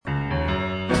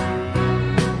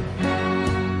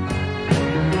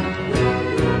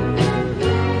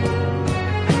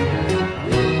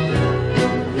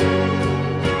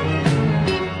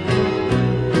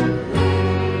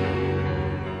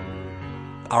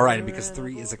All right, and because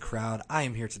 3 is a crowd, I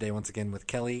am here today once again with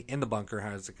Kelly in the bunker.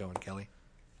 How's it going, Kelly?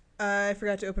 I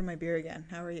forgot to open my beer again.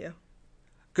 How are you?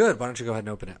 Good. Why don't you go ahead and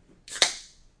open it?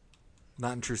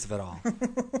 Not intrusive at all.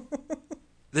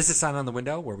 This is Sign on the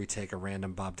Window, where we take a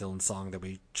random Bob Dylan song that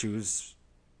we choose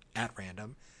at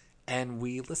random, and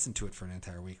we listen to it for an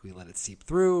entire week. We let it seep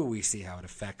through. We see how it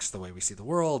affects the way we see the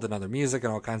world and other music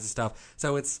and all kinds of stuff.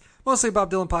 So it's mostly a Bob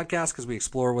Dylan podcast because we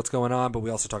explore what's going on, but we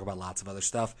also talk about lots of other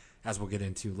stuff, as we'll get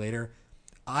into later.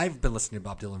 I've been listening to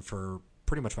Bob Dylan for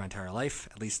pretty much my entire life,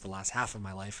 at least the last half of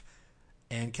my life,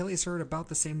 and Kelly has heard about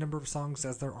the same number of songs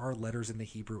as there are letters in the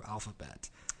Hebrew alphabet.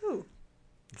 Ooh.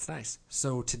 It's nice.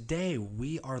 So today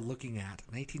we are looking at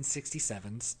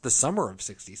 1967's The Summer of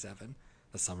 67,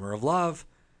 The Summer of Love,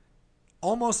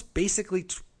 almost basically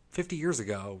 50 years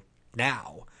ago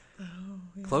now. Oh,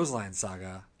 yeah. Clothesline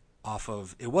Saga off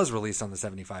of, it was released on the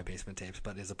 75 Basement Tapes,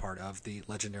 but is a part of the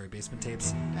legendary Basement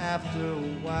Tapes. After a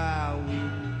while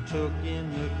we took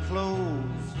in the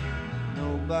clothes.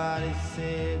 Nobody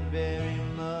said very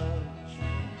much.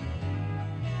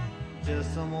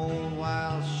 Just some old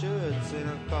wild shirts and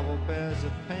a couple pairs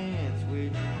of pants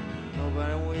which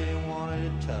nobody really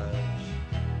wanted to touch.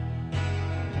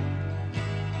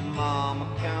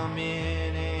 Mama come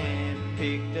in and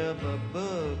picked up a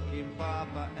book and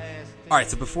Papa asked. All right,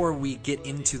 so before we get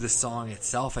into the song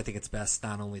itself, I think it's best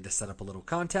not only to set up a little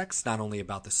context, not only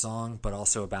about the song, but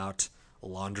also about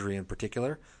laundry in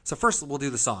particular. So first, we'll do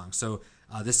the song. So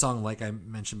this song, like I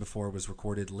mentioned before, was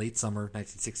recorded late summer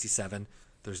 1967.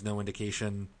 There's no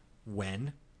indication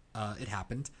when it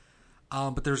happened.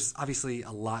 But there's obviously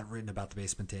a lot written about the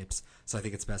Basement Tapes, so I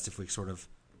think it's best if we sort of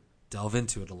delve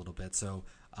into it a little bit. So,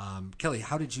 Kelly,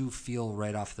 how did you feel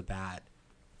right off the bat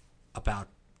about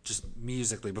just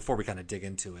musically, before we kind of dig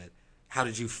into it, how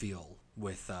did you feel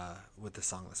with the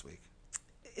song this week?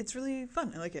 It's really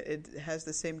fun. I like it. It has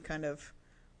the same kind of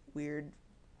weird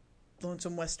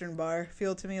lonesome Western bar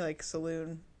feel to me, like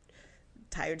saloon.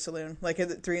 Tired saloon, like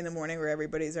at 3 a.m, where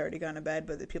everybody's already gone to bed,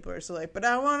 but the people are still like, but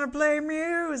I want to play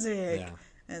music. Yeah.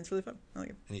 And it's really fun. I like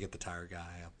it. And you get the tired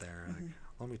guy up there, like,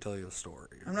 let me tell you a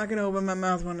story. I'm not going to open my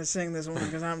mouth when I sing this one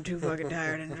because I'm too fucking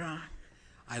tired and drunk.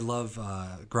 I love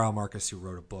Grau Marcus, who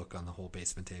wrote a book on the whole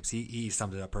Basement Tapes. He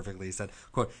summed it up perfectly. He said,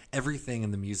 quote, "Everything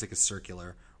in the music is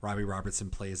circular. Robbie Robertson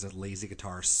plays a lazy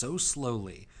guitar so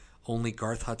slowly, only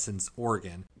Garth Hudson's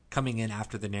organ coming in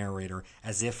after the narrator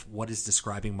as if what is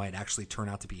describing might actually turn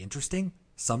out to be interesting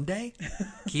someday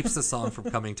keeps the song from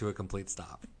coming to a complete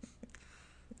stop."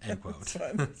 End quote.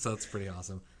 So it's pretty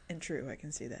awesome. And true, I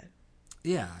can see that.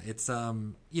 Yeah, it's, I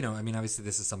mean, obviously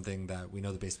this is something that we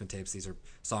know, the Basement Tapes. These are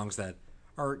songs that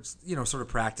are, sort of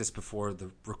practiced before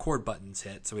the record buttons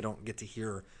hit, so we don't get to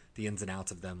hear the ins and outs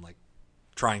of them, like,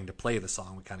 trying to play the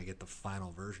song. We kind of get the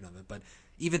final version of it, but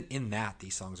even in that,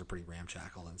 these songs are pretty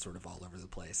ramshackle and sort of all over the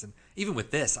place. And even with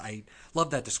this, I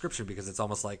love that description because it's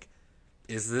almost like,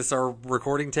 is this our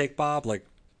recording take, Bob? Like,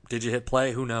 did you hit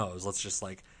play? Who knows? Let's just,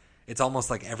 like, it's almost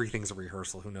like everything's a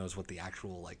rehearsal. Who knows what the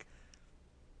actual, like,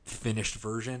 finished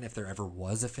version, if there ever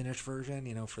was a finished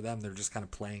version, for them, they're just kind of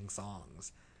playing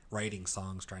songs, writing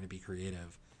songs, trying to be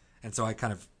creative. And so I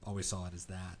kind of always saw it as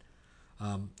that.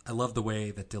 I love the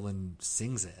way that Dylan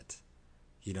sings it.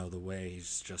 The way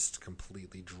he's just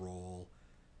completely droll.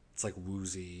 It's like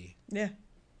woozy. Yeah.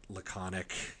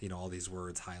 Laconic, all these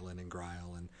words, Hyland and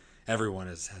Greil, and everyone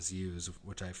has used,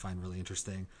 which I find really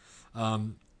interesting.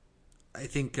 I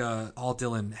think All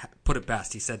Dylan put it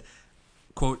best. He said,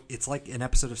 quote, "It's like an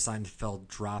episode of Seinfeld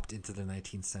dropped into the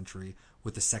 19th century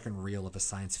with the second reel of a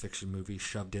science fiction movie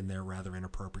shoved in there rather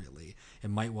inappropriately. It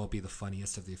might well be the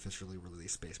funniest of the officially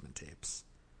released Basement Tapes."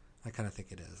 I kind of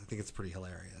think it is. I think it's pretty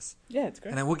hilarious. Yeah, it's great.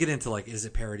 And then we'll get into, like, is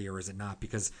it parody or is it not?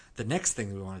 Because the next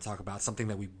thing we want to talk about, something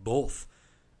that we both,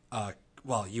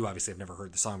 you obviously have never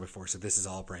heard the song before, so this is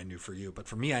all brand new for you. But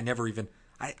for me, I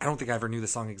don't think I ever knew the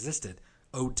song existed.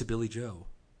 Ode to Billy Joe.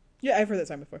 Yeah, I've heard that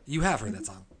song before. You have heard that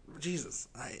song. Jesus.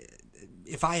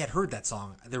 If I had heard that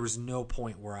song, there was no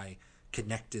point where I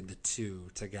connected the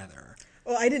two together.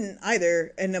 Well, I didn't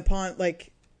either. And upon,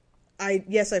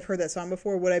 yes, I've heard that song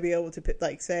before. Would I be able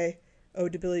to, say,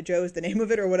 "Ode to Billy Joe" is the name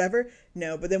of it or whatever?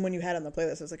 No, but then when you had it on the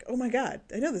playlist, I was like, oh my God,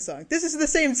 I know this song. This is the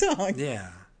same song.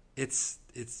 Yeah, it's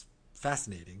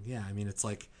fascinating. Yeah, I mean, it's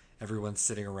like everyone's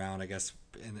sitting around, I guess,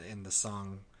 in the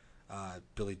song,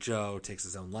 Billy Joe takes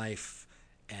his own life,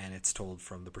 and it's told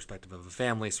from the perspective of a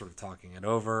family sort of talking it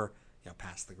over,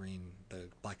 past the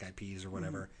Black Eyed Peas or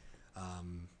whatever,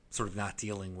 sort of not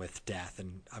dealing with death.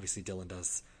 And obviously Dylan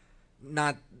does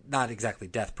not exactly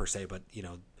death per se, but,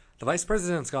 the vice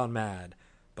president's gone mad,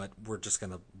 but we're just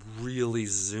going to really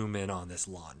zoom in on this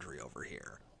laundry over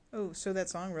here. Oh, so that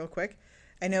song real quick.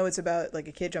 I know it's about like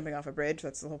a kid jumping off a bridge.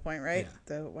 That's the whole point, right? Yeah.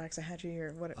 The Waxahachie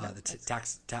or what? No, The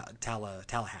that's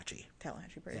Tallahatchie,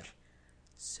 Tallahatchie Bridge. Yeah.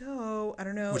 So I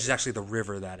don't know. which is actually the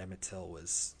river that Emmett Till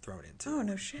was thrown into. Oh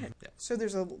no shit. Yeah. So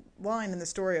there's a line in the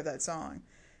story of that song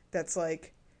that's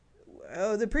like,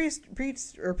 oh, the priest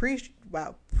or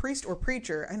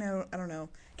preacher, I don't know,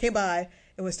 came by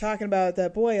and was talking about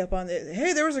that boy up on the,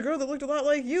 hey, there was a girl that looked a lot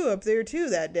like you up there too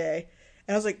that day.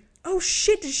 And I was like, oh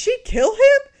shit, did she kill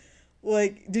him?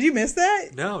 Like, did you miss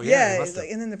that? No, yeah, it's like,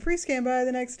 and then the priest came by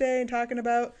the next day and talking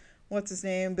about what's his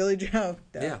name, Billy Joe.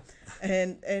 Yeah.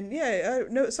 And yeah,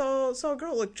 I saw a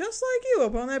girl look just like you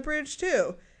up on that bridge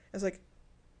too. I was like,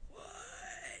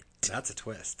 That's a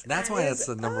twist. That's why that's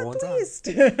the number one song. twist.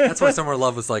 That's why Somewhere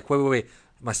Love was like, wait.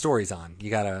 My story's on.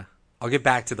 I'll get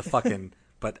back to the fucking,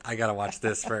 but I gotta watch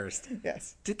this first.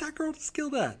 Yes. Did that girl just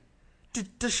kill that?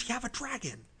 Does she have a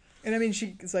dragon? And I mean,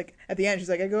 she's like, at the end, she's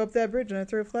like, I go up that bridge and I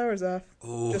throw flowers off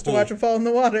Ooh. just to watch them fall in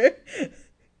the water.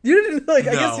 You didn't like,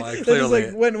 I No, guess I that clearly-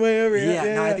 just like went way over your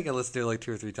Yeah, no, I yeah. think I listened to it like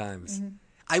 2 or 3 times.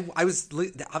 Mm-hmm. I was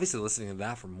obviously listening to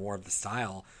that for more of the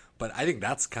style, but I think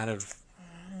that's kind of,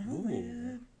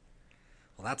 ooh.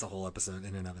 Well, that's a whole episode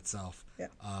in and of itself. Yeah.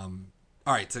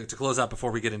 All right, to close out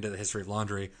before we get into the history of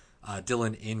laundry,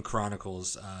 Dylan in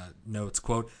Chronicles notes,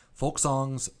 quote, folk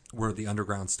songs were the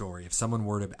underground story. If someone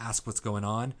were to ask what's going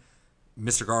on,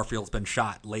 Mr. Garfield's been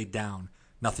shot, laid down,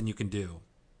 nothing you can do.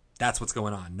 That's what's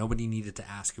going on. Nobody needed to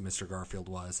ask who Mr. Garfield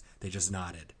was. They just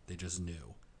nodded. They just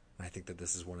knew. And I think that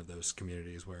this is one of those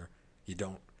communities where you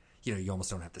almost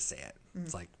don't have to say it.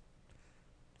 It's like,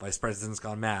 Vice President's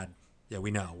gone mad. Yeah, we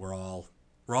know. We're all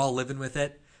living with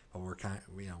it, but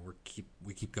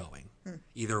we keep going.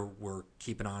 Either we're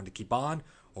keeping on to keep on,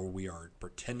 or we are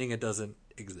pretending it doesn't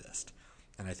exist.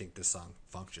 And I think this song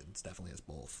functions definitely as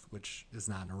both, which is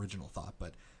not an original thought,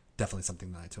 but definitely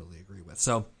something that I totally agree with.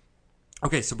 So,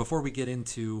 okay, so before we get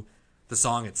into the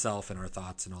song itself and our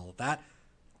thoughts and all of that,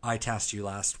 I tasked you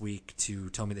last week to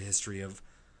tell me the history of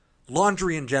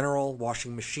laundry in general,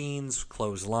 washing machines,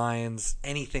 clotheslines,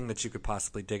 anything that you could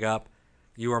possibly dig up.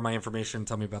 You are my information.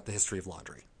 Tell me about the history of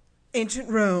laundry. Ancient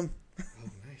Rome.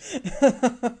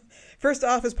 First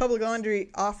off is public laundry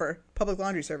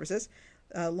services.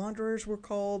 Launderers were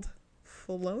called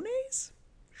Phylones?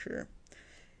 Sure.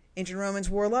 Ancient Romans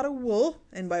wore a lot of wool,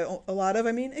 and by a lot of,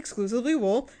 I mean exclusively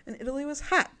wool, and Italy was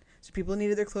hot. So people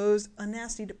needed their clothes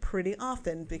unnasty pretty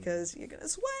often because you're going to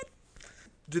sweat.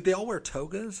 Did they all wear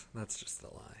togas? That's just a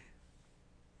lie.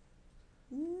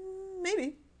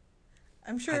 Maybe.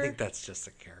 I'm sure. I think that's just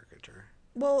a caricature.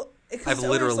 Well, I've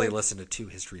literally listened to 2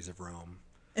 histories of Rome.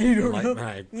 And you don't know?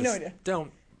 I No just idea.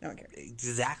 don't No one cares.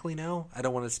 exactly know. I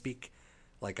don't want to speak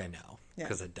like I know Yeah.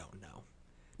 because I don't know.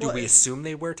 Do Well, we assume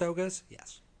they wear togas?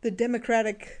 Yes. The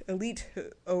democratic elite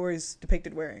always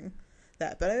depicted wearing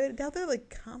that, but I doubt they're like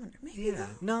common. Maybe Yeah.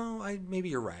 No, maybe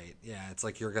you're right. Yeah, it's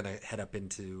like you're gonna head up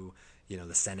into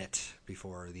the Senate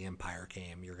before the Empire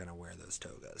came. You're gonna wear those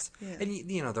togas, Yeah. and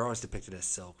they're always depicted as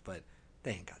silk, but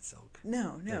they ain't got silk.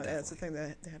 No, They're that's the thing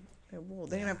that they had wool.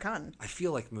 They didn't have cotton. I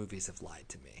feel like movies have lied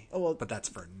to me. Oh, well. But that's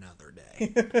for another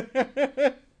day.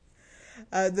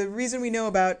 The reason we know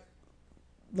about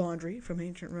laundry from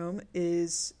ancient Rome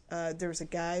is there was a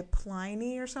guy,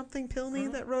 Pliny or something, Pliny,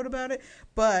 that wrote about it.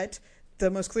 But the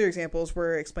most clear examples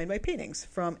were explained by paintings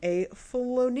from a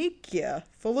Pholonica,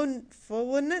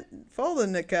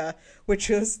 which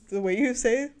is the way you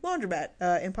say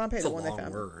laundromat in Pompeii. It's the a one long they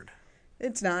found. word.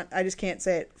 It's not. I just can't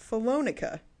say it.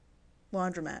 Pholonica,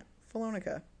 laundromat.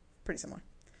 Pholonica, pretty similar.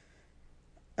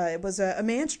 It was a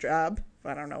man's job.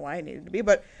 I don't know why it needed to be,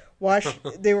 but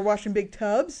they were washing big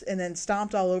tubs and then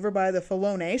stomped all over by the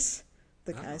Phylones,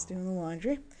 the guys doing the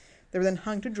laundry. They were then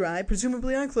hung to dry,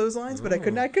 presumably on clotheslines, but I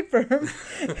could not confirm,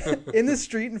 in the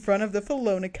street in front of the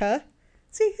Phylonica.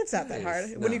 See, it's not that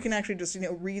hard when No. you can actually just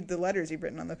read the letters you've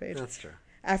written on the page. That's true.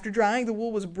 After drying, the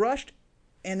wool was brushed,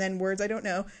 and then words I don't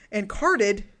know, and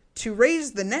carded to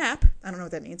raise the nap. I don't know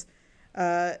what that means.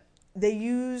 They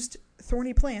used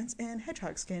thorny plants and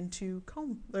hedgehog skin to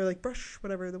comb or like brush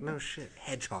whatever the wool. No shit.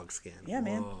 Hedgehog skin. Yeah,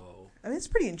 man. Whoa. I mean, it's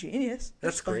pretty ingenious.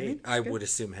 That's It's funny. great. It's I good. would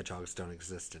assume hedgehogs don't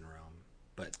exist in Rome,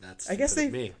 but that's I guess they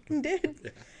me. did.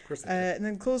 Yeah, of course they did. And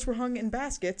then clothes were hung in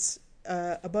baskets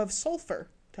above sulfur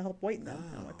to help whiten them.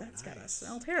 Oh, what that's got to nice.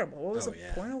 smell terrible. What was Oh, the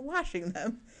yeah. point of washing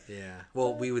them? Yeah.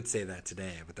 Well, we would say that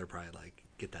today, but they're probably like,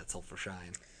 get that sulfur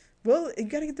shine. Well, you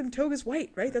got to get them togas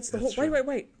white, right? That's the That's whole true.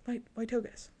 white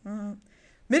togas.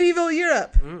 Medieval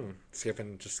Europe.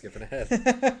 Just skipping ahead.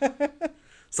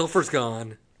 Sulfur's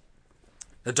gone.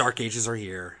 The Dark Ages are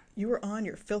here. You were on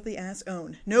your filthy ass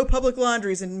own. No public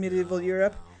laundries in medieval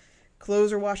Europe.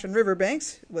 Clothes are washed on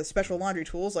riverbanks with special laundry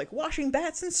tools like washing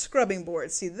bats and scrubbing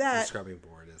boards. See The that? scrubbing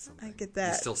board is something. I get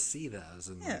that. You still see those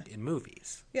in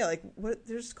movies. Yeah, like what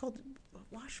they're just called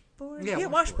washboards. Yeah,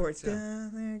 washboards. yeah.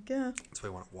 There you go. That's why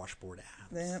we want washboard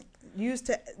abs.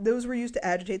 Those were used to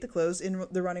agitate the clothes in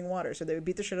the running water. So they would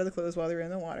beat the shit out of the clothes while they were in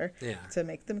the water Yeah. to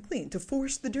make them clean, to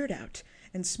force the dirt out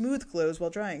and smooth clothes while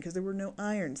drying because there were no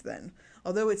irons then.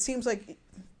 Although it seems like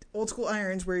old school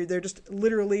irons where they're just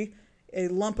literally a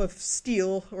lump of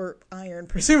steel or iron,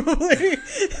 presumably,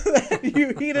 that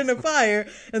you heat in a fire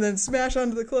and then smash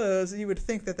onto the clothes. You would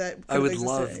think that I would existed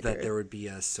love any that period. there would be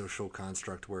a social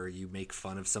construct where you make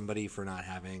fun of somebody for not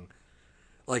having,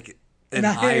 like, an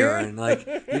An iron? iron. Like,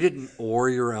 you didn't ore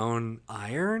your own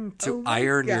iron to Oh my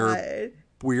iron your God.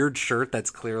 weird shirt that's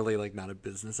clearly, like, not a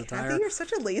business attire. Kathy, you're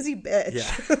such a lazy bitch.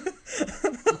 Yeah.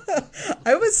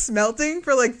 I was smelting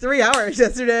for like 3 hours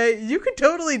yesterday. You could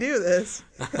totally do this.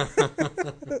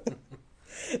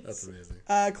 That's amazing.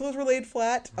 Clothes were laid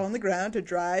flat on the ground to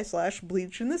dry /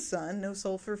 bleach in the sun. No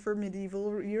sulfur for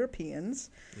medieval Europeans.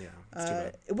 Yeah. It's too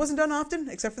bad. It wasn't done often,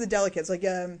 except for the delicates. Like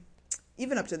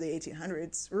even up to the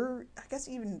 1800s, or I guess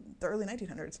even the early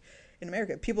 1900s in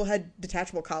America, people had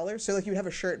detachable collars. So like you would have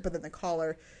a shirt, but then the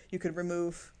collar you could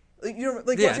remove. You know,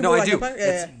 like Yeah, watching no, War I Like do. Empire?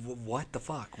 Yeah, What the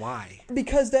fuck? Why?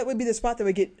 because that would be the spot that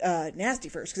would get nasty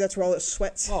first, because that's where all the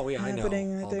sweat's Oh, yeah, I know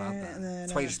happening all right there. about that. And then,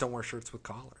 That's why you just don't wear shirts with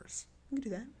collars. you can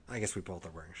do that. I guess we both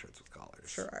are wearing shirts with collars.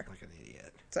 Sure are. Like an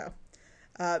idiot.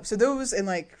 So those and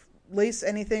like lace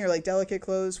anything or like delicate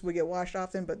clothes would get washed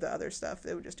often, but the other stuff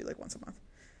they would just do like once a month.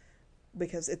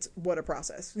 Because it's what a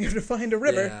process. You have to find a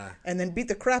river Yeah. and then beat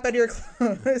the crap out of your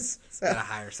clothes. So. Gotta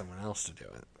hire someone else to do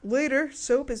it. Later,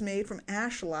 soap is made from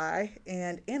ash lye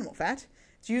and animal fat.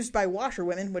 It's used by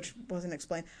washerwomen, which wasn't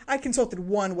explained. I consulted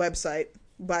one website,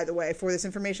 by the way, for this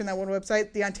information. That one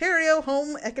website, the Ontario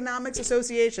Home Economics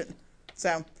Association.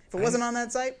 So if it wasn't on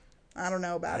that site, I don't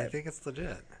know about I it. think it's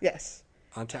legit. Yes.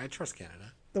 I trust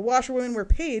Canada. The washerwomen were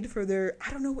paid for their, I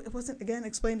don't know, it wasn't, again,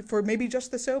 explained for maybe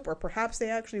just the soap, or perhaps they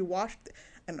actually washed,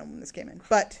 I don't know when this came in,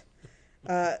 but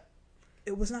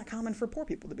it was not common for poor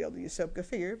people to be able to use soap, go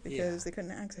figure, because they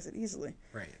couldn't access it easily.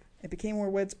 Right. It became more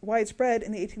widespread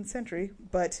in the 18th century,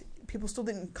 but people still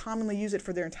didn't commonly use it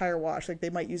for their entire wash. Like, they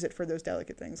might use it for those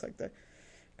delicate things like the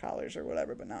collars or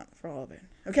whatever, but not for all of it.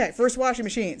 Okay, first washing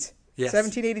machines. Yes.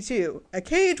 1782. A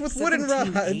cage with wooden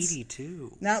rods.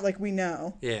 1782. Not like we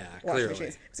know. Yeah, Washing clearly.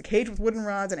 machines. It was a cage with wooden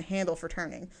rods and a handle for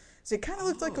turning. So it kind of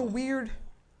looked like a weird,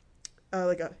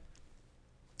 like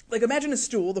imagine a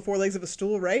stool, the four legs of a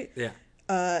stool, right?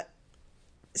 Yeah.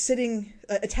 Sitting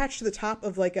attached to the top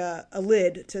of like a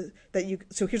lid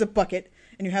so here's a bucket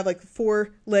and you have like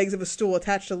four legs of a stool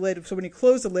attached to the lid. So when you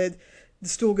close the lid, the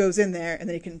stool goes in there and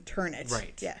then you can turn it.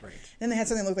 Right. Yeah. Right. Then they had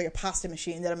something that looked like a pasta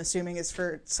machine that I'm assuming is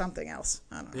for something else.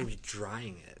 I don't know. Maybe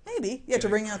drying it. Maybe. Yeah, to Get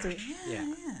bring it out the fresh.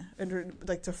 yeah. And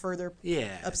like to further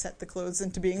Yeah. upset the clothes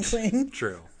into being clean.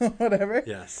 True. Whatever.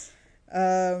 Yes.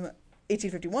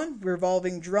 1851,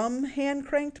 revolving drum hand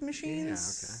cranked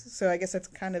machines. Yeah, okay. So I guess that's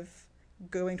kind of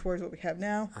going towards what we have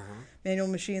now. Manual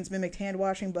machines mimicked hand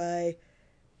washing by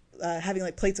having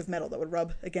like plates of metal that would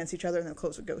rub against each other and then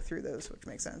clothes would go through those, which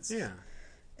makes sense. Yeah.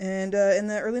 And in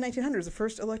the early 1900s, the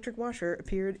first electric washer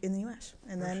appeared in the U.S.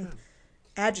 And then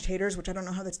agitators, which I don't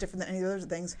know how that's different than any of the other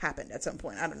things, happened at some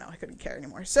point. I don't know. I couldn't care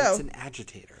anymore. So What's an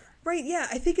agitator? right, yeah,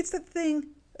 I think it's the thing.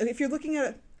 If you're looking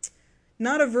at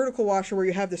not a vertical washer where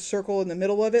you have this circle in the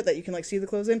middle of it that you can like see the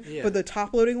clothes in, Yeah. but the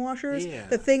top loading washers, Yeah.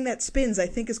 the thing that spins, I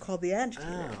think, is called the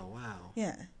agitator. Oh, wow.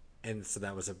 Yeah. And so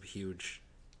that was a huge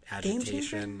Game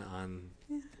agitation on...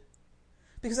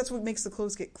 Because that's what makes the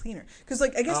clothes get cleaner. Because,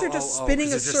 like, I guess they're just 'cause spinning a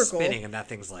they're just circle. spinning and that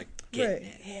thing's like getting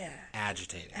Right. it. Yeah.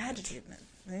 Agitating it. Agitating it.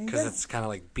 There you Because go. it's kind of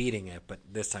like beating it, but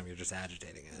this time you're just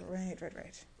agitating it.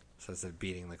 Right. So instead of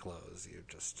beating the clothes, you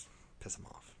just piss them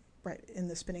off. Right, in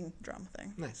the spinning drum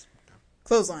thing. Nice.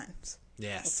 Clotheslines.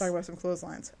 Yes. Let's talk about some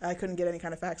clotheslines. I couldn't get any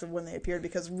kind of facts of when they appeared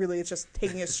because really it's just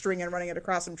taking a string and running it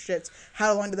across some shits.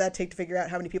 How long did that take to figure out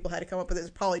how many people had to come up with it? It's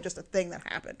probably just a thing that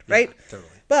happened, right? Yeah, totally.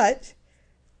 But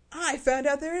I found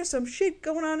out there is some shit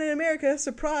going on in America,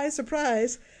 surprise,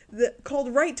 surprise,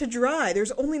 called right to dry.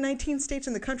 There's only 19 states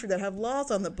in the country that have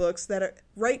laws on the books that are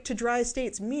right to dry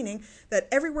states, meaning that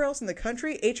everywhere else in the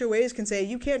country, HOAs can say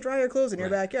you can't dry your clothes in your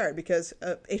backyard because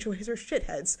HOAs are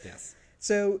shitheads. Yes.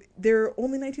 So there are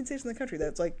only 19 states in the country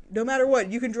that's like, no matter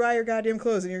what, you can dry your goddamn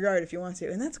clothes in your yard if you want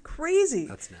to. And that's crazy.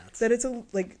 That's nuts. That it's,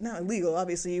 not illegal.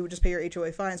 Obviously, you would just pay your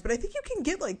HOA fines. But I think you can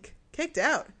get, kicked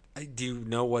out. Do you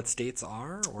know what states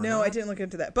are? Or No, not? I didn't look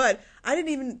into that. But I didn't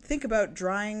even think about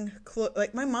drying clothes.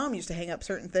 Like, my mom used to hang up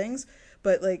certain things.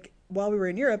 But, while we were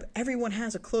in Europe, everyone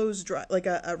has a clothes dry, like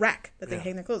a rack that they Yeah.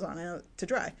 hang their clothes on to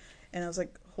dry. And I was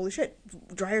like, holy shit,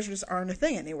 dryers just aren't a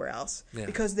thing anywhere else Yeah.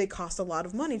 because they cost a lot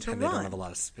of money to And run. they don't have a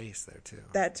lot of space there too.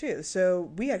 That too.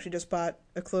 So we actually just bought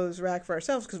a clothes rack for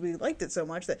ourselves because we liked it so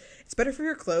much that it's better for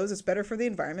your clothes, it's better for the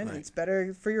environment, and Right. it's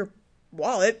better for your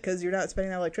wallet because you're not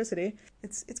spending that electricity.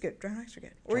 It's good. Dry racks are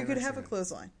good. Or you Dry could racks have are a good.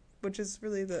 clothesline, which is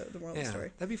really the moral of the Yeah,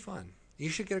 story. that'd be fun. You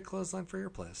should get a clothesline for your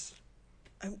place.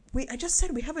 I just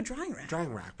said we have a drying rack.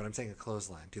 Drying rack, but I'm saying a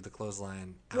clothesline. Do the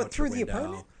clothesline out What, your through the window.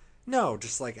 apartment? No,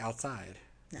 just like outside.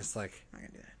 No. Just like I'm not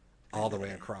gonna do that. all the way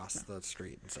across the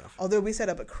street and stuff. Although we set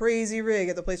up a crazy rig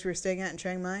at the place we were staying at in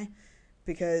Chiang Mai,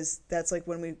 because that's like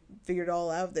when we figured it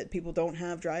all out that people don't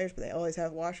have dryers, but they always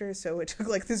have washers. So it took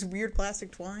like this weird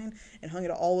plastic twine and hung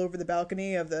it all over the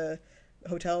balcony of the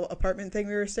hotel apartment thing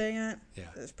we were staying at. Yeah.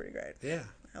 It was pretty great. Yeah.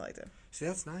 I liked it. See,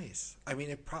 that's nice. I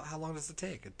mean, how long does it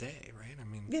take? A day, right? I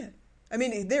mean, Yeah. I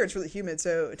mean, there it's really humid,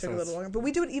 so it took So a little longer. But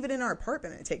we do it even in our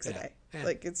apartment, and it takes a Yeah. day. Yeah.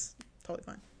 Like, it's totally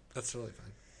fine. that's totally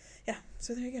fine. Yeah,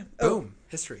 so there you go. Boom.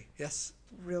 History. Yes.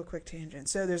 Real quick tangent.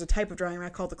 So there's a type of drying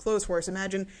rack called the clothes horse.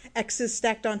 Imagine X's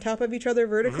stacked on top of each other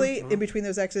vertically. In between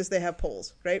those X's, they have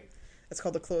poles, right? That's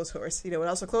called the clothes horse. You know what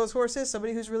else a clothes horse is?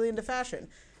 Somebody who's really into fashion.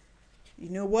 You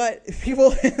know what?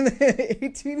 People in the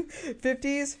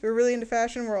 1850s who were really into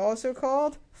fashion were also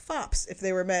called fops if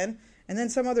they were men. And then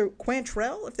some other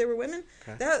Quantrell if they were women.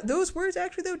 Okay. Those words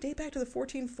actually, though, date back to the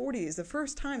 1440s. The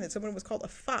first time that someone was called a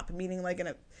fop, meaning like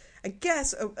a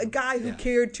guy who Yeah.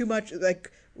 cared too much, like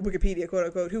Wikipedia, quote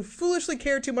unquote, who foolishly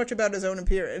cared too much about his own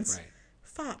appearance. Right.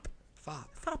 Fop. Fop.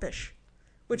 Foppish.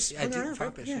 Which Yeah, hung around, right?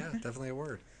 foppish. Yeah, definitely a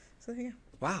word. So there you go.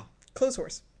 Wow. Clothes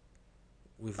horse.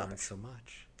 We've learned Foppish. so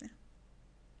much. Yeah.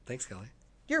 Thanks, Kelly.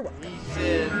 You're welcome. He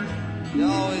said, you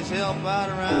always help out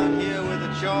around here with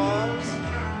the chores.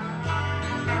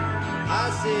 I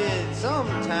said,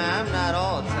 sometime, not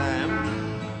all the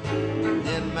time.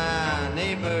 Then my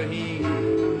neighbor, he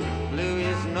blew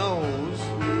his nose.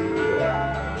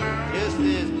 Just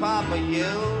as Papa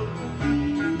yelled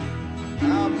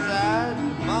outside,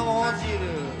 Mama wants you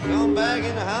to come back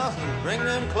in the house and bring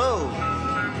them clothes.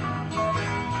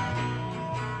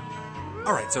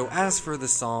 All right. So as for the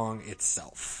song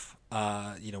itself,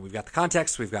 we've got the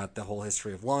context, we've got the whole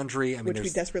history of laundry. I mean, Which we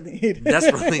there's desperately need.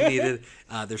 desperately needed.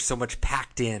 There's so much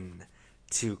packed in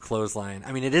to Clothesline.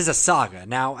 I mean, it is a saga.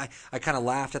 Now, I kind of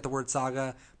laughed at the word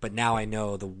saga, but now I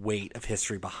know the weight of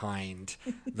history behind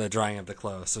the drying of the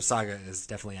clothes. So saga is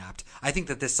definitely apt. I think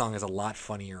that this song is a lot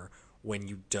funnier when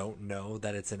you don't know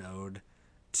that it's an ode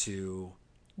to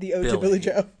The ode to Billy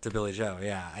Joe. To Billy Joe,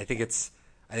 yeah. I think it's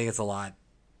a lot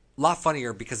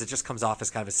funnier because it just comes off as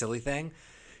kind of a silly thing.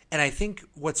 And I think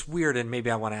what's weird, and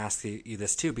maybe I want to ask you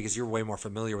this too, because you're way more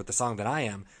familiar with the song than I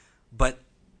am, but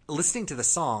listening to the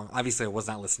song, obviously I was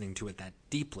not listening to it that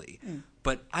deeply,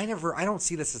 but I don't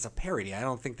see this as a parody. I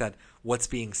don't think that what's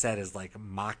being said is like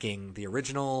mocking the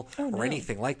original or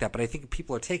anything like that, but I think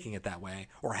people are taking it that way,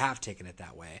 or have taken it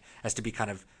that way, as to be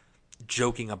kind of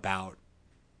joking about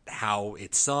how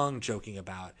it's sung, joking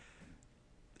about,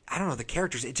 I don't know, the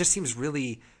characters. It just seems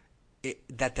really...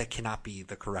 that cannot be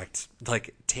the correct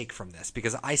take from this,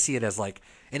 because I see it as like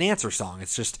an answer song.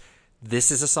 It's just,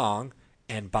 this is a song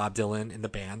and Bob Dylan and the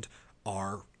band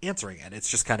are answering it. It's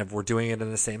just kind of, we're doing it in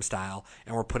the same style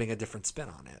and we're putting a different spin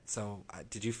on it. So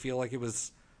did you feel like it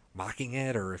was mocking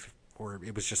it, or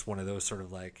it was just one of those sort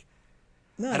of like,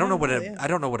 No, I don't know what yeah. I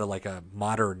don't know what a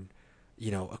modern,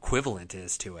 equivalent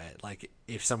is to it. Like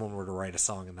if someone were to write a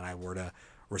song and then I were to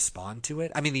respond to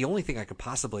it. I mean, the only thing I could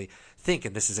possibly think,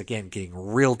 and this is again getting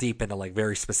real deep into like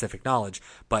very specific knowledge,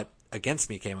 but Against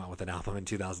Me came out with an album in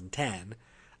 2010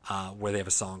 where they have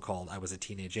a song called "I Was a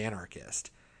Teenage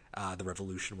Anarchist." The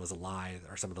revolution was a lie,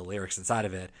 are some of the lyrics inside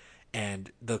of it, and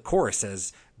the chorus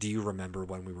says, "Do you remember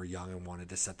when we were young and wanted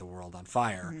to set the world on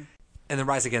fire?" Mm-hmm. And then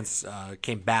Rise Against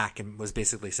came back and was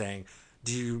basically saying,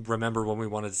 do you remember when we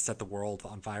wanted to set the world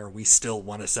on fire? We still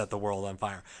want to set the world on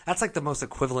fire. That's like the most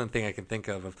equivalent thing I can think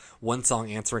of one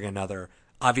song answering another,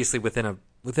 obviously within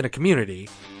a community.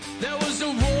 There was a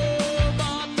war,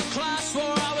 but the class war.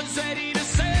 I was ready to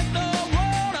set the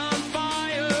world on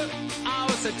fire. I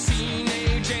was a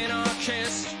teenage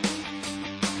anarchist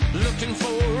looking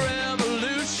for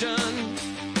revolution.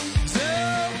 So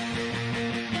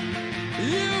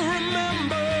you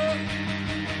remember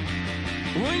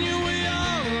when you were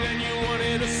young and you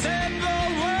wanted to set the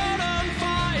world on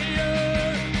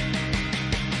fire.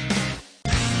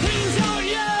 Please don't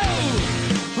you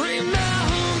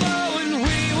remember when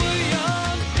we were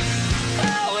young,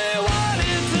 how we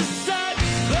wanted to set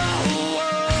the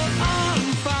world on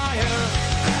fire?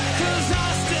 'Cause I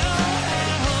still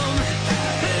am,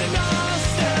 and I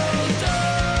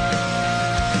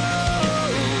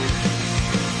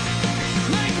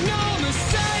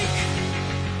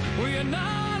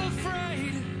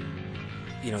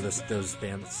those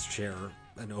bands share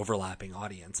an overlapping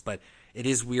audience, but it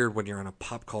is weird when you're on a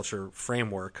pop culture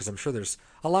framework, because I'm sure there's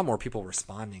a lot more people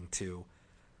responding to,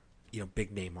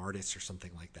 big name artists or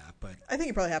something like that. But I think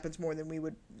it probably happens more than we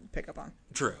would pick up on.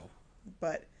 true.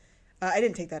 But I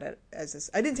didn't take that as this.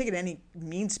 I didn't take it in any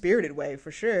mean-spirited way,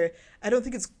 for sure. I don't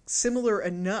think it's similar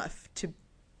enough to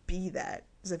be that,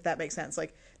 as if that makes sense.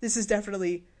 Like, this is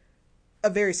definitely a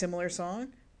very similar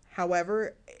song.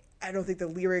 However, I don't think the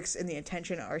lyrics and the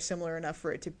intention are similar enough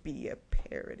for it to be a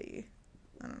parody.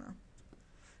 I don't know.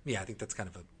 Yeah, I think that's kind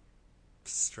of a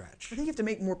stretch. I think you have to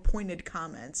make more pointed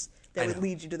comments that would know.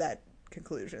 lead you to that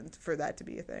conclusion for that to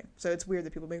be a thing. So it's weird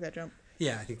that people make that jump.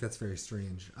 Yeah, I think that's very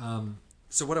strange.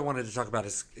 So what I wanted to talk about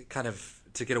is kind of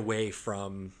to get away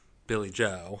from Billy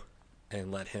Joe and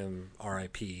let him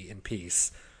R.I.P. in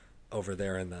peace over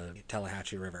there in the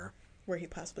Tallahatchie River. Where he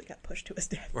possibly got pushed to his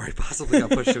death. Where he possibly got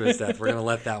pushed to his death. We're going to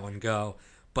let that one go.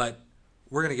 But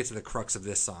we're going to get to the crux of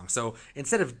this song. So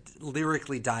instead of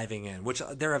lyrically diving in, which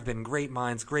there have been great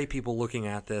minds, great people looking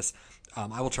at this,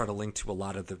 I will try to link to a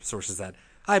lot of the sources that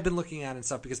I've been looking at and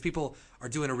stuff, because people are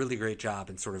doing a really great job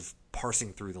in sort of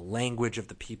parsing through the language of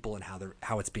the people and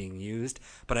how it's being used.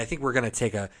 But I think we're going to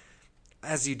take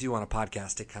as you do on a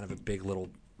podcast, take kind of a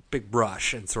big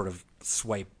brush and sort of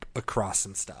swipe across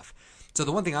some stuff. So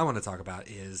the one thing I want to talk about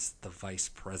is the vice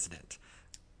president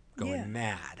going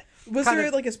mad. Was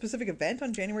there like a specific event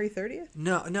on January 30th?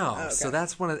 No. Oh, okay. So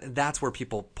that's where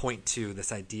people point to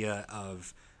this idea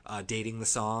of dating the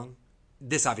song.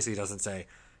 This obviously doesn't say,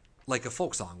 like a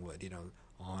folk song would,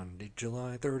 on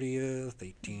July 30th,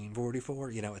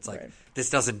 1844. It's like, Right.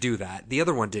 This doesn't do that. The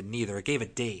other one didn't either. It gave a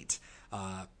date,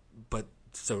 they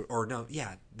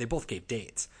both gave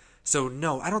dates. So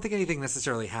no, I don't think anything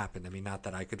necessarily happened. I mean, not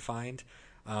that I could find.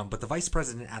 But the vice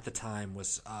president at the time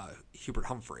was Hubert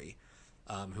Humphrey,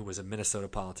 who was a Minnesota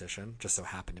politician, just so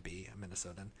happened to be a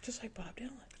Minnesotan. Just like Bob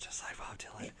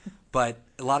Dylan. But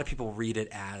a lot of people read it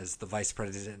as the vice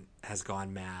president has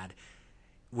gone mad,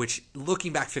 which,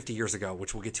 looking back 50 years ago,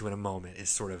 which we'll get to in a moment, is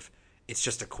sort of, it's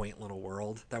just a quaint little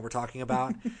world that we're talking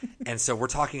about. And so we're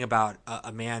talking about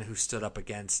a man who stood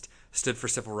for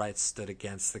civil rights, stood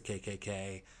against the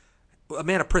KKK, a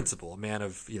man of principle, a man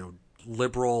of,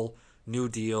 liberal, New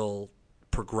Deal,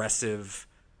 progressive,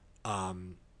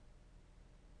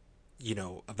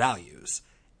 values.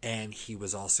 And he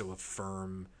was also a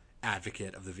firm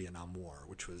advocate of the Vietnam War,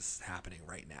 which was happening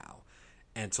right now.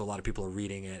 And so a lot of people are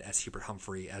reading it as Hubert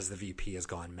Humphrey, as the VP, has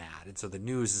gone mad. And so the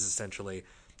news is essentially,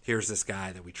 here's this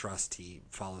guy that we trust, he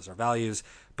follows our values,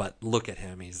 but look at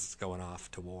him, he's going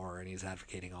off to war and he's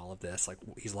advocating all of this. Like,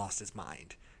 he's lost his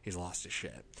mind. He's lost his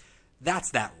shit.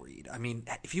 That's that read. I mean,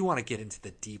 if you want to get into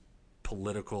the deep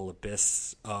political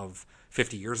abyss of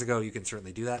 50 years ago, you can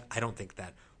certainly do that. I don't think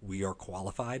that we are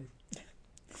qualified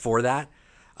for that.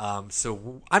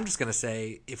 So I'm just going to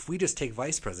say, if we just take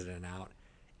vice president out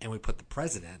and we put the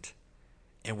president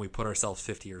and we put ourselves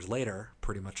 50 years later,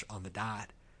 pretty much on the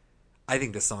dot, I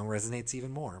think this song resonates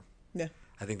even more. Yeah.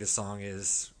 I think this song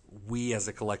is, we as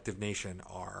a collective nation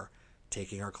are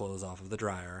taking our clothes off of the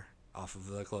dryer, off of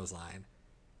the clothesline,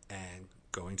 and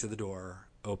going to the door,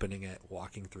 opening it,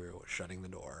 walking through, shutting the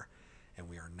door, and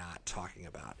we are not talking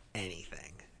about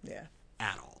anything Yeah.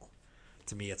 at all.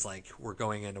 To me, it's like we're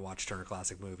going in to watch Turner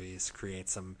Classic Movies, create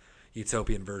some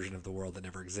utopian version of the world that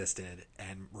never existed,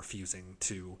 and refusing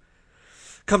to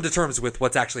come to terms with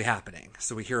what's actually happening.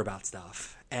 So we hear about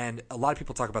stuff. And a lot of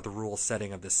people talk about the rule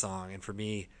setting of this song, and for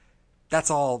me, that's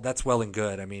well and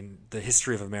good. I mean, the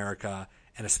history of America,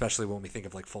 and especially when we think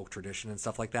of like folk tradition and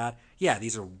stuff like that, yeah,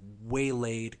 these are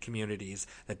waylaid communities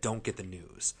that don't get the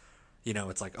news.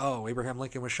 It's like, oh, Abraham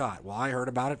Lincoln was shot. Well, I heard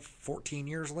about it 14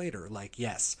 years later. Like,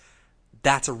 yes,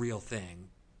 that's a real thing.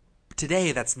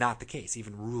 Today, that's not the case.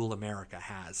 Even rural America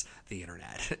has the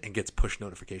internet and gets push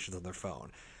notifications on their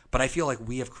phone. But I feel like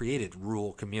we have created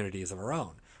rural communities of our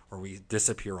own, where we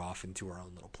disappear off into our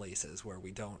own little places, where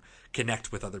we don't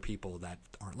connect with other people that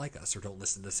aren't like us or don't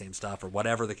listen to the same stuff, or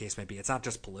whatever the case may be. It's not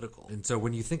just political. And so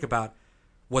when you think about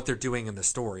what they're doing in the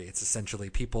story, it's essentially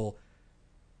people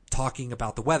talking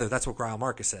about the weather. That's what Greil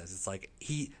Marcus says. It's like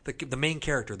the main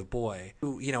character, the boy,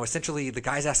 who, essentially the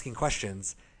guy's asking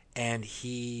questions and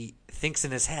he thinks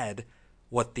in his head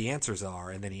what the answers are,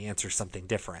 and then he answers something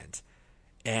different.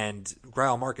 And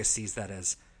Greil Marcus sees that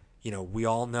as, we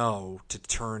all know to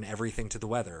turn everything to the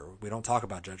weather. We don't talk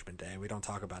about Judgment Day. We don't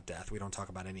talk about death. We don't talk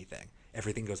about anything.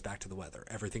 Everything goes back to the weather.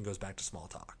 Everything goes back to small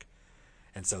talk.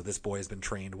 And so this boy has been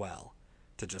trained well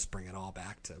to just bring it all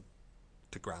back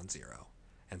to ground zero.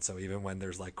 And so even when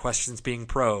there's like questions being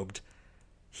probed,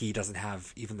 he doesn't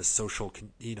have even the social,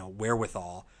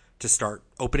 wherewithal to start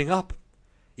opening up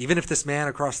Even if this man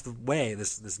across the way,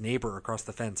 this neighbor across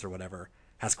the fence or whatever,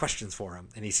 has questions for him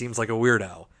and he seems like a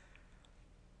weirdo,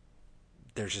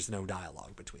 there's just no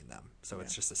dialogue between them. So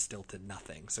it's just a stilted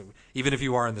nothing. So even if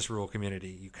you are in this rural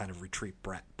community, you kind of retreat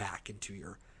back into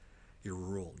your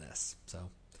ruralness. So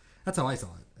that's how I saw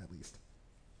it, at least.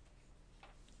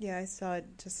 Yeah, I saw it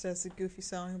just as a goofy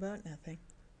song about nothing.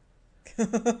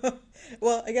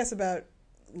 Well, I guess about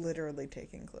literally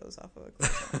taking clothes off of a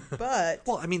clothesline. But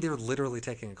well, I mean, they're literally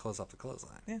taking clothes off the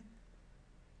clothesline.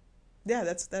 Yeah,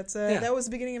 that's that was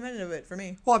the beginning and end of it for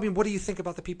me. Well, I mean, what do you think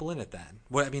about the people in it then?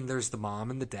 What I mean, there's the mom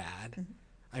and the dad. Mm-hmm.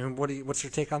 I mean, what's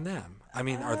your take on them? I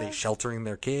mean, are they sheltering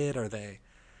their kid? Are they,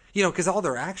 because all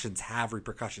their actions have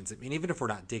repercussions. I mean, even if we're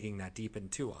not digging that deep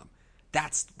into them,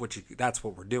 that's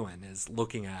what we're doing is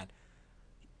looking at.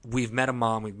 We've met a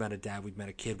mom, we've met a dad, we've met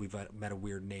a kid, we've met a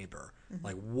weird neighbor. Mm-hmm.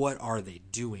 Like, what are they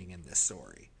doing in this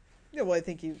story? Yeah, well, I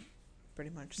think you pretty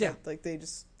much said, like, they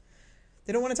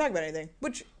don't want to talk about anything.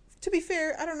 Which, to be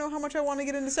fair, I don't know how much I want to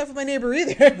get into stuff with my neighbor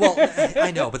either. Well,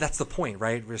 I know, but that's the point,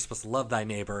 right? We're supposed to love thy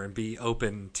neighbor and be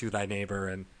open to thy neighbor.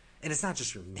 And it's not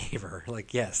just your neighbor.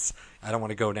 Like, yes, I don't want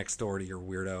to go next door to your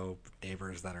weirdo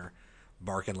neighbors that are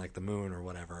barking like the moon or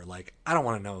whatever. Like, I don't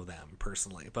want to know them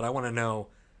personally, but I want to know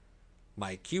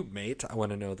my cube mate. I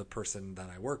want to know the person that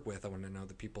I work with. I want to know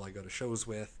the people I go to shows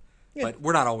with. Yeah. But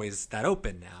we're not always that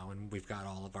open now, and we've got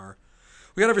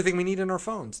we got everything we need in our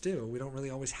phones too. We don't really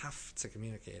always have to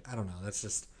communicate. I don't know.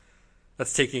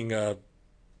 That's taking a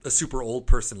super old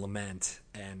person lament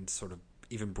and sort of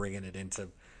even bringing it into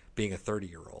being a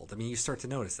 30-year-old. I mean, you start to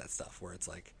notice that stuff where it's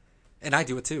like, and I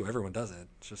do it too. Everyone does it.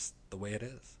 It's just the way it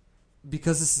is.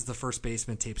 Because this is the first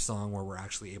Basement Tape song where we're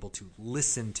actually able to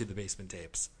listen to the Basement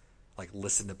Tapes. Like,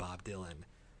 listen to Bob Dylan.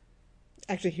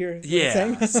 Actually hear it.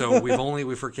 Yeah. So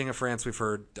we've heard King of France. We've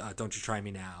heard Don't You Try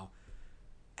Me Now.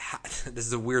 This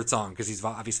is a weird song because he's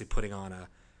obviously putting on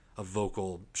a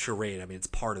vocal charade. I mean, it's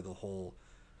part of the whole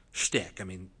shtick. I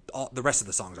mean, the rest of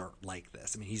the songs aren't like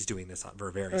this. I mean, he's doing this for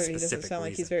a very specific reason. He doesn't sound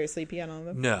like he's very sleepy on all of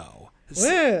them. No.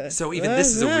 So even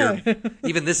this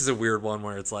is a weird one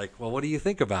where it's like, well, what do you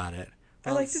think about it?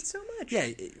 Well, I liked it so much. Yeah,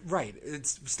 right.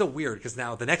 It's still weird because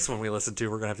now the next one we listen to,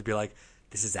 we're going to have to be like,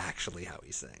 this is actually how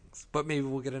he sings. But maybe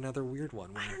we'll get another weird one.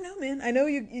 I don't know, man. I know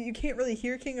you can't really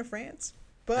hear King of France,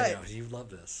 but I know, you love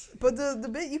this. But the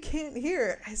bit you can't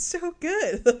hear is so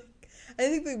good. I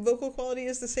think the vocal quality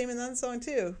is the same in that song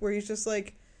too, where he's just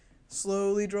like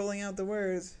slowly drolling out the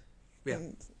words. Yeah,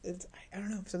 and I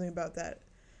don't know, something about that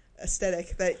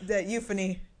aesthetic, that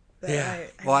euphony. I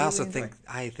also think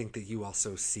that you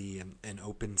also see an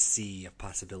open sea of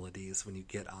possibilities when you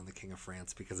get on the King of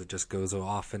France because it just goes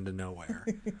off into nowhere.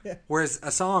 Yeah. Whereas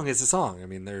a song is a song. I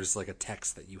mean, there's like a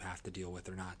text that you have to deal with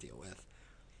or not deal with,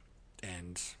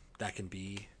 and that can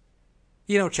be,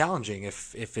 challenging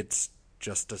if it's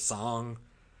just a song.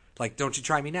 Like Don't You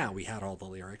Try Me Now, we had all the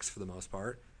lyrics for the most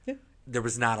part. Yeah. There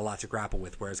was not a lot to grapple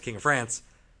with. Whereas King of France,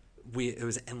 it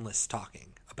was endless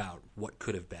talking about what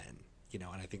could have been.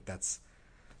 And I think that's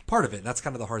part of it. That's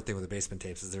kind of the hard thing with the Basement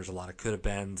Tapes is there's a lot of could have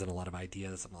beens and a lot of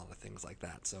ideas and a lot of things like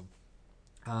that. So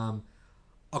I'll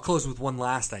close with one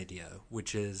last idea,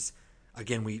 which is,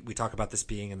 again, we talk about this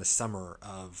being in the summer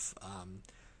of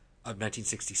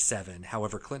 1967.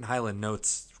 However, Clinton Highland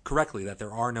notes correctly that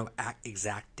there are no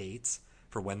exact dates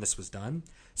for when this was done.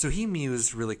 So he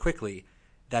mused really quickly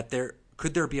that there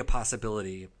could be a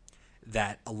possibility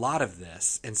that a lot of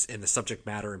this, and the subject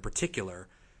matter in particular,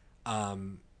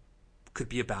 could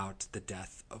be about the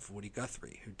death of Woody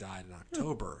Guthrie, who died in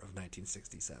October of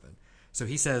 1967. So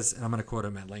he says, and I'm going to quote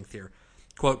him at length here,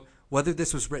 quote, "Whether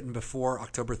this was written before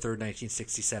October 3rd,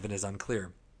 1967 is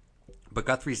unclear, but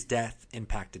Guthrie's death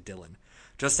impacted Dylan.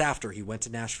 Just after he went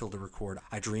to Nashville to record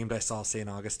I Dreamed I Saw St.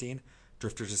 Augustine,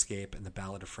 Drifter's Escape, and the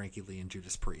Ballad of Frankie Lee and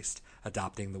Judas Priest,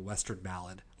 adopting the Western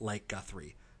ballad, like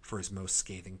Guthrie, for his most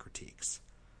scathing critiques."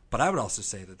 But I would also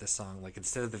say that this song, like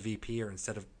instead of the VP or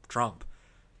instead of Trump,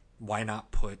 why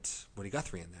not put Woody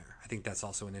Guthrie in there? I think that's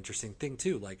also an interesting thing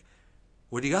too. Like,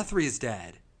 Woody Guthrie is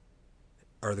dead.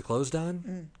 Are the clothes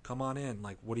done? Come on in.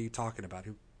 Like, what are you talking about?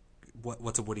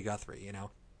 What's a Woody Guthrie?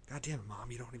 God damn it, Mom,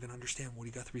 you don't even understand.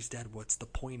 Woody Guthrie's dead. What's the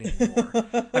point anymore?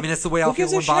 I mean, that's the way I'll feel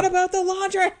when Bob... about the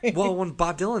laundry? Well, when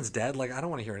Bob Dylan's dead, like, I don't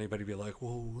want to hear anybody be like,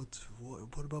 "Whoa,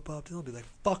 what about Bob Dylan?" Be like,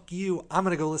 "Fuck you. I'm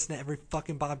going to go listen to every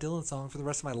fucking Bob Dylan song for the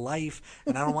rest of my life,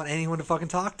 and I don't want anyone to fucking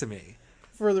talk to me."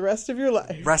 For the rest of your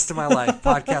life. Rest of my life.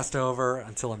 Podcast over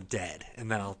until I'm dead, and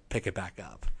then I'll pick it back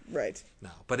up. Right.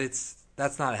 No, but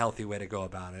that's not a healthy way to go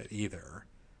about it either.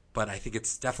 But I think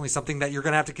it's definitely something that you're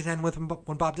going to have to contend with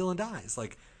when Bob Dylan dies.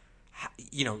 Like,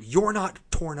 you're not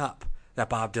torn up that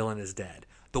Bob Dylan is dead.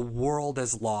 The world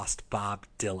has lost Bob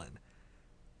Dylan.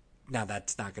 Now,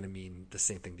 that's not going to mean the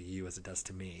same thing to you as it does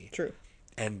to me. True.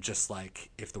 And just like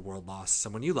if the world lost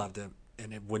someone you loved,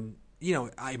 and it wouldn't, you know,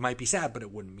 I might be sad, but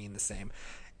it wouldn't mean the same.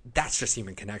 That's just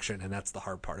human connection, and that's the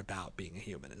hard part about being a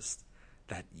human is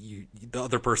that the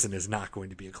other person is not going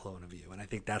to be a clone of you. And I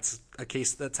think that's a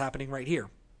case that's happening right here.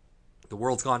 The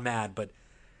world's gone mad, but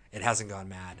it hasn't gone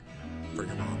mad for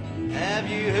your mom. Have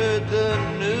you heard the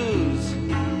news?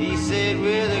 He said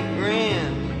with a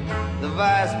grin, the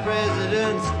vice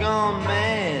president's gone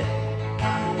mad.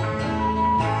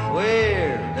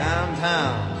 Where?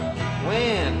 Downtown.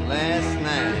 When? Last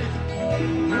night.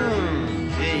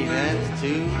 Gee, that's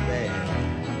too bad.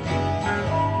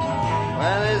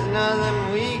 Well, there's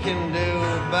nothing we can do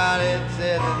about it,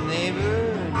 said the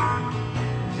neighbor.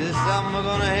 Just something we're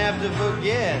gonna have to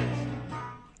forget.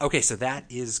 Okay, so that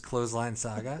is Clothesline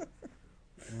Saga.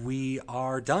 We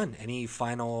are done. Any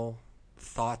final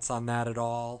thoughts on that at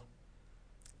all?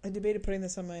 I debated putting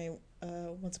this on my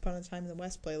Once Upon a Time in the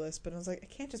West playlist, but I was like, I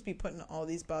can't just be putting all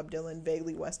these Bob Dylan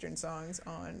vaguely Western songs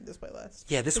on this playlist.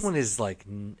 Yeah, this one is like,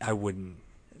 I wouldn't.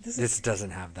 This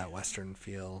doesn't have that Western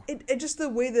feel. It just the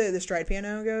way the stride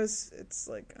piano goes, it's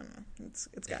like, I don't know. It's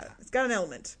got an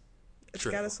element. It's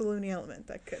True. got a saloony element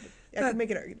that I could make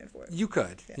an argument for it. You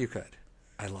could. Yeah. You could.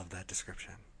 I love that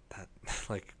description. That,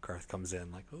 like, Garth comes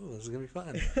in like, oh, this is going to be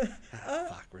fun.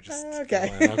 Fuck, we're just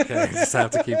okay. Going. Okay, just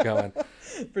have to keep going.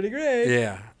 Pretty great.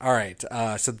 Yeah. All right.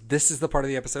 So this is the part of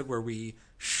the episode where we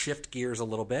shift gears a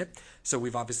little bit. So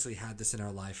we've obviously had this in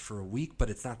our life for a week, but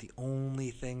it's not the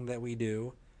only thing that we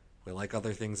do. We like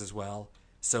other things as well.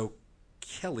 So,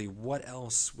 Kelly, what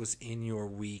else was in your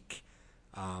week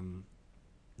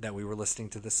that we were listening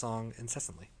to this song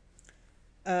incessantly?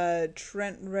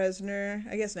 Trent Reznor,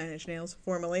 I guess 9 Inch Nails,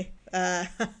 formerly.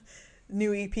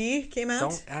 New EP came out.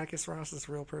 Don't Atticus Ross is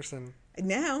a real person.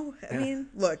 Now, I mean,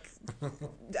 look,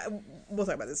 we'll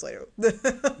talk about this later.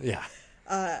 Yeah.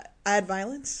 Add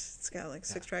Violence. It's got like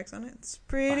 6 tracks on it. It's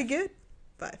pretty good.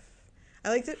 5. I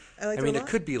liked it. I mean, it a lot.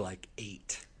 could be like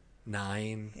 8,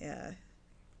 9. Yeah.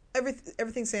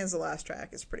 Everything sans the last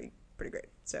track is pretty great.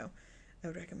 So I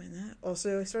would recommend that.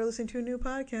 Also, I started listening to a new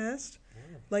podcast,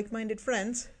 Like-Minded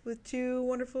Friends, with 2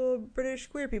 wonderful British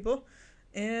queer people.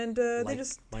 And they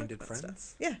just talk about friends?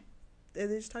 stuff. Yeah. They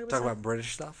just talk about Talk stuff. about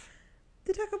British stuff?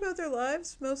 They talk about their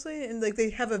lives mostly, and like they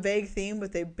have a vague theme,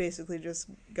 but they basically just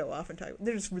go off and talk.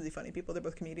 They're just really funny people. They're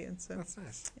both comedians. So That's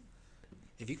nice.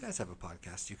 If you guys have a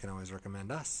podcast, you can always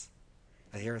recommend us.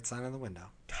 I hear it sign in the window.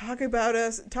 talk about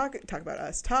us. Talk about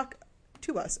us. Talk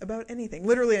to us about anything.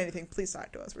 Literally anything. Please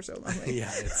talk to us. We're so lonely.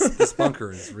 Yeah, this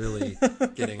bunker is really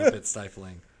getting a bit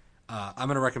stifling. I'm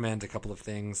going to recommend a couple of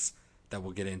things that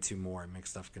we'll get into more in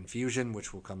Mixed Stuff Confusion,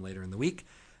 which will come later in the week.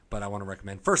 But I want to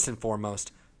recommend, first and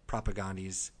foremost,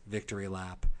 Propagandi's Victory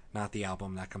Lap. Not the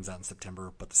album that comes out in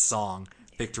September, but the song,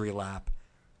 Victory Lap.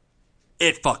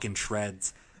 It fucking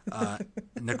shreds.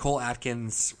 Nicole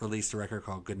Atkins released a record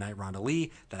called Goodnight Rhonda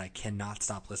Lee that I cannot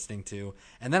stop listening to.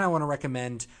 And then I want to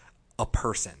recommend a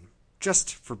person,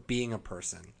 just for being a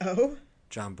person. Oh?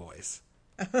 John Boyce.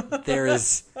 There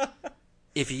is,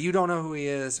 if you don't know who he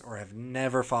is or have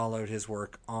never followed his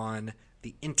work on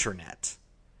the internet,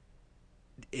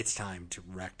 it's time to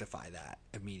rectify that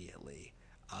immediately.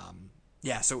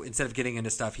 So instead of getting into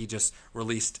stuff, he just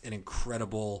released an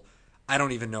incredible, I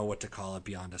don't even know what to call it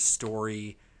beyond a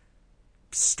storyscape.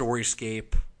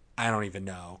 I don't even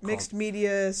know. Mixed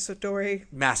media story.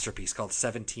 Masterpiece called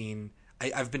 17.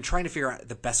 I've been trying to figure out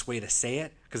the best way to say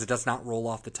it because it does not roll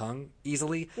off the tongue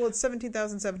easily. Well, it's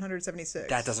 17,776.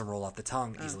 That doesn't roll off the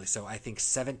tongue easily. So I think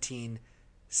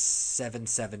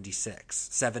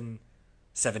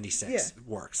 776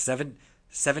 works.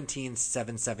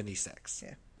 17,776.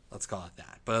 Yeah. Let's call it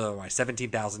that. But otherwise,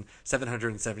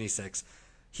 17,776.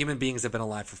 Human beings have been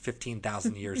alive for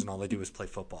 15,000 years and all they do is play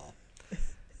football.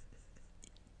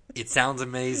 It sounds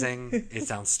amazing. It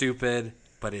sounds stupid,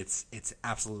 but it's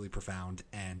absolutely profound.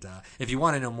 And if you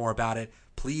want to know more about it,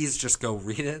 please just go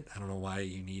read it. I don't know why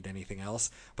you need anything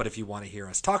else. But if you want to hear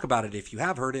us talk about it, if you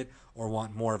have heard it or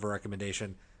want more of a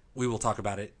recommendation, we will talk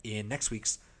about it in next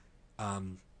week's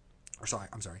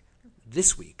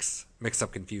this week's Mixed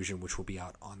Up Confusion, which will be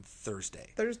out on Thursday.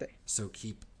 So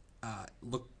keep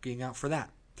looking out for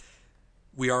that.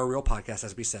 We are a real podcast,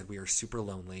 as we said. We are super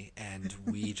lonely, and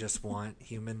we just want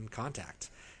human contact.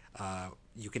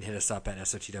 You can hit us up at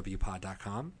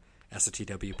sotwpod.com,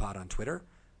 sotwpod on Twitter,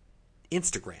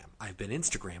 Instagram. I've been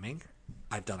Instagramming.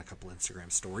 I've done a couple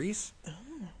Instagram stories.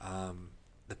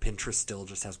 The Pinterest still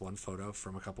just has one photo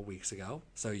from a couple weeks ago,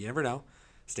 so you never know.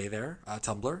 Stay there.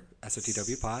 Tumblr,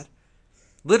 SOTWpod.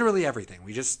 Literally everything.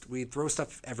 We throw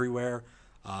stuff everywhere,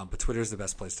 but Twitter's the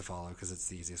best place to follow because it's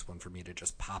the easiest one for me to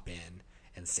just pop in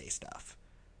and say stuff.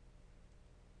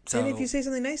 So, and if you say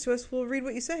something nice to us, we'll read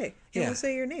what you say. And Yeah. we'll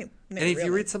say your name. and if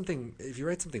you write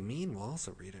something mean, we'll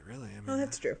also read it. Really, I mean, Oh,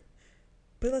 that's true.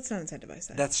 But let's not incentivize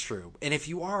that. that's true. And if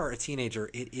you are a teenager,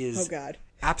 it is Oh, God.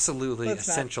 absolutely Let's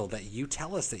not. essential that you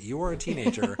tell us that you are a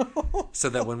teenager, so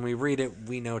that when we read it,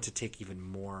 we know to take even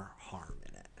more harm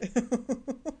in it.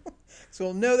 So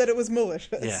we'll know that it was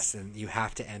malicious. Yes, and you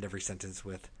have to end every sentence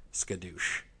with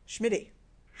skadoosh. Schmitty.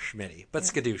 Schmitty. But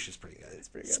skadoosh is pretty good. It's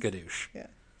pretty good. Skadoosh. Yeah.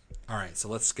 All right, so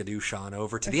let's skadoosh on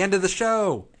over to the end of the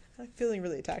show. I'm feeling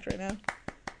really attacked right now.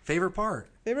 Favorite part?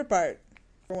 Favorite part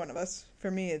for one of us. For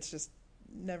me, it's just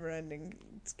never-ending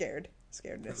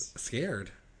scaredness.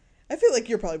 Scared. I feel like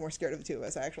you're probably more scared of the two of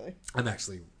us, actually. I'm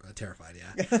actually terrified,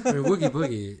 yeah. I mean, Woogie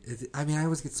Boogie, I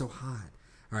always get so hot.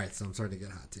 All right, so I'm starting to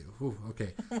get hot, too. Ooh,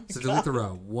 okay. So delete the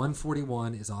row.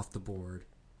 141 is off the board.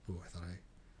 Ooh, I thought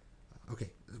okay,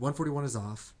 141 is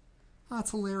off. Oh,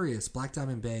 it's hilarious. Black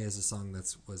Diamond Bay is a song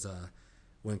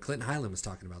when Clinton Highland was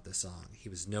talking about this song, he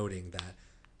was noting that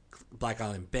Black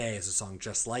Island Bay is a song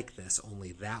just like this,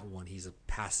 only that one he's a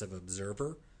passive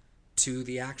observer to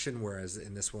the action, whereas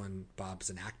in this one Bob's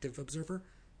an active observer,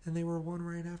 and they were one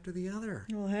right after the other.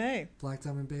 Well, hey. Black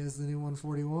Diamond Bay is the new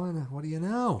 141. What do you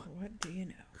know? What do you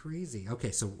know? Crazy.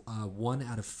 Okay, so 1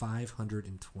 out of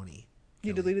 520.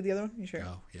 You deleted the other one? You sure?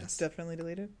 Oh, yes. It's definitely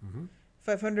deleted? Mm-hmm.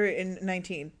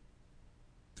 519.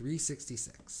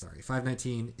 366. Sorry,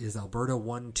 519 is Alberta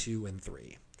 1, 2, and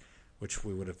 3, which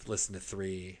we would have listened to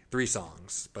three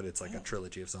songs, but it's like a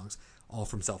trilogy of songs, all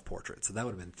from Self Portrait. So that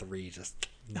would have been 3 just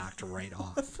knocked right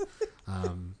off.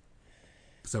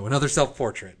 So another Self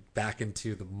Portrait back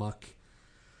into the muck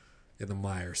in the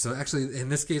mire. So actually, in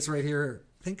this case right here,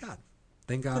 thank God.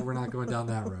 Thank God we're not going down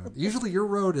that road. Usually your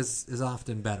road is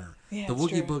often better. Yeah, the it's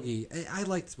Woogie true. Boogie, I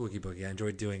liked Woogie Boogie. I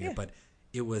enjoyed doing it, but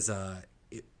it was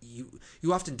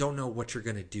you often don't know what you're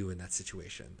going to do in that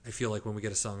situation. I feel like when we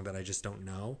get a song that I just don't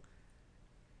know,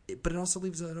 but it also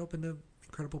leaves it open to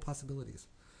incredible possibilities.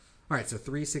 All right, so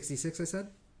 366 I said?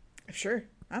 Sure.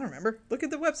 I don't remember. Look at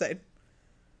the website.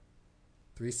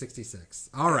 366.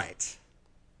 All right.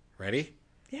 Ready?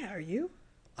 Yeah, are you?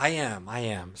 I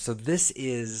am. So this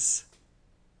is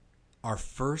our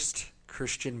first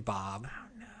Christian Bob. Oh,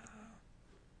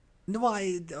 no.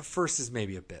 No, first is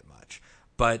maybe a bit much.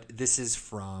 But this is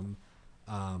from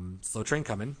Slow Train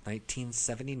Comin',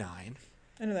 1979.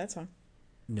 I know that song.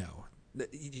 No.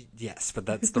 Yes, but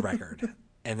that's the record.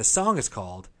 And the song is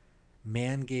called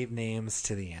Man Gave Names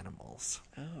to the Animals.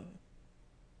 Oh.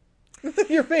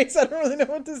 Your face, I don't really know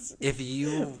what this... If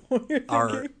you what you're are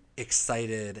thinking.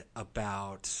 excited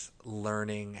about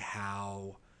learning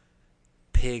how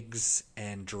pigs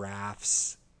and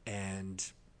giraffes and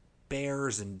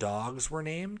bears and dogs were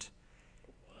named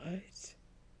What?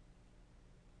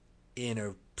 in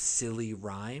a silly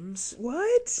rhymes,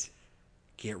 What?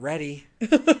 get ready.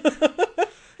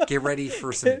 Get ready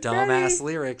for some dumbass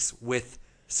lyrics with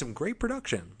some great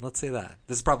production. Let's say that.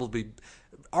 This is probably,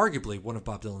 arguably, one of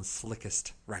Bob Dylan's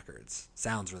slickest records.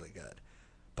 Sounds really good.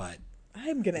 But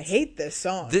I'm going to hate this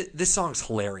song. this song's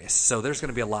hilarious. So there's going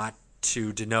to be a lot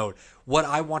to denote. What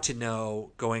I want to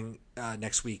know going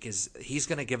next week is he's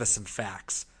going to give us some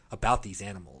facts about these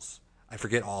animals. I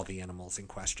forget all the animals in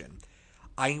question.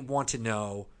 I want to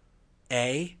know,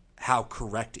 A, how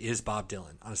correct is Bob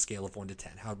Dylan on a scale of 1 to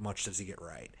 10? How much does he get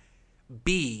right?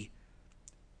 B,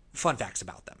 fun facts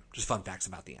about them. Just fun facts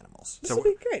about the animals. This will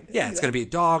be great. Yeah, it's going to be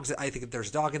dogs. I think there's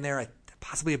a dog in there.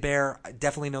 Possibly a bear. I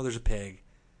definitely know there's a pig.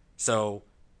 So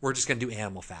we're just going to do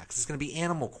animal facts. It's going to be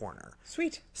Animal Corner.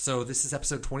 Sweet. So this is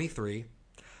episode 23.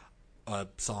 A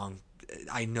song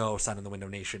I know Sign on the Window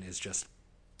Nation is just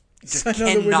Sign on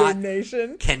the Window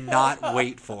Nation. cannot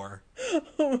wait for.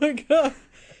 Oh my god.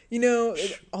 You know,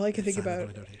 all I can think Sign on the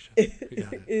about Window Nation. We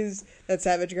got it. is that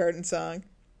Savage Garden song.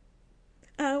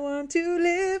 I want to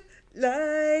live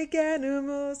like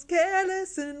animals,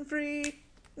 careless and free,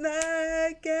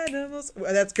 like animals.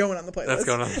 Well, that's going on the playlist. That's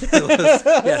going on the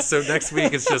playlist. Yeah, so next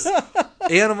week it's just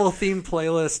animal themed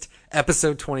playlist,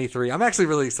 episode 23. I'm actually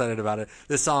really excited about it.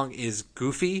 This song is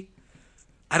goofy.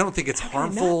 I don't think it's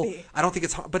harmful. be? I don't think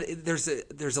it's but there's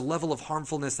a level of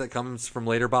harmfulness that comes from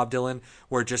later Bob Dylan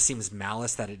where it just seems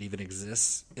malice that it even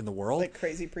exists in the world. Like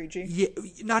crazy preachy. Yeah,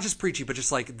 not just preachy, but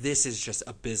just like this is just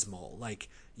abysmal. Like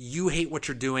you hate what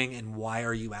you're doing, and why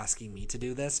are you asking me to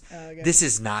do this? Okay. This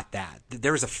is not that.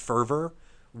 There is a fervor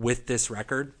with this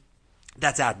record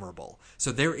that's admirable.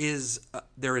 So there is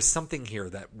something here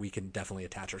that we can definitely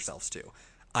attach ourselves to.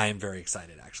 I am very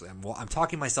excited, actually. I'm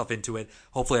talking myself into it.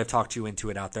 Hopefully I've talked you into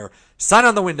it out there. Sign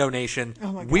on the Window Nation.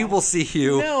 Oh my God. We will see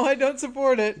you. No, I don't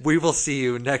support it. We will see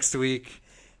you next week.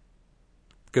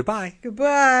 Goodbye.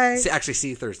 Goodbye. See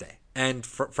you Thursday and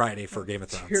Friday for Game of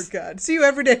Thrones. Dear God. See you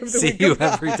every day of the See week. you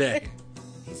Goodbye. every day.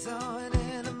 He saw an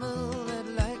animal that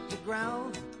liked to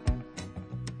growl.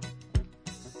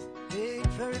 Big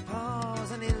furry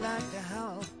paws and he liked to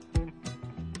howl.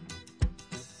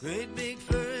 Great big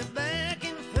furry bear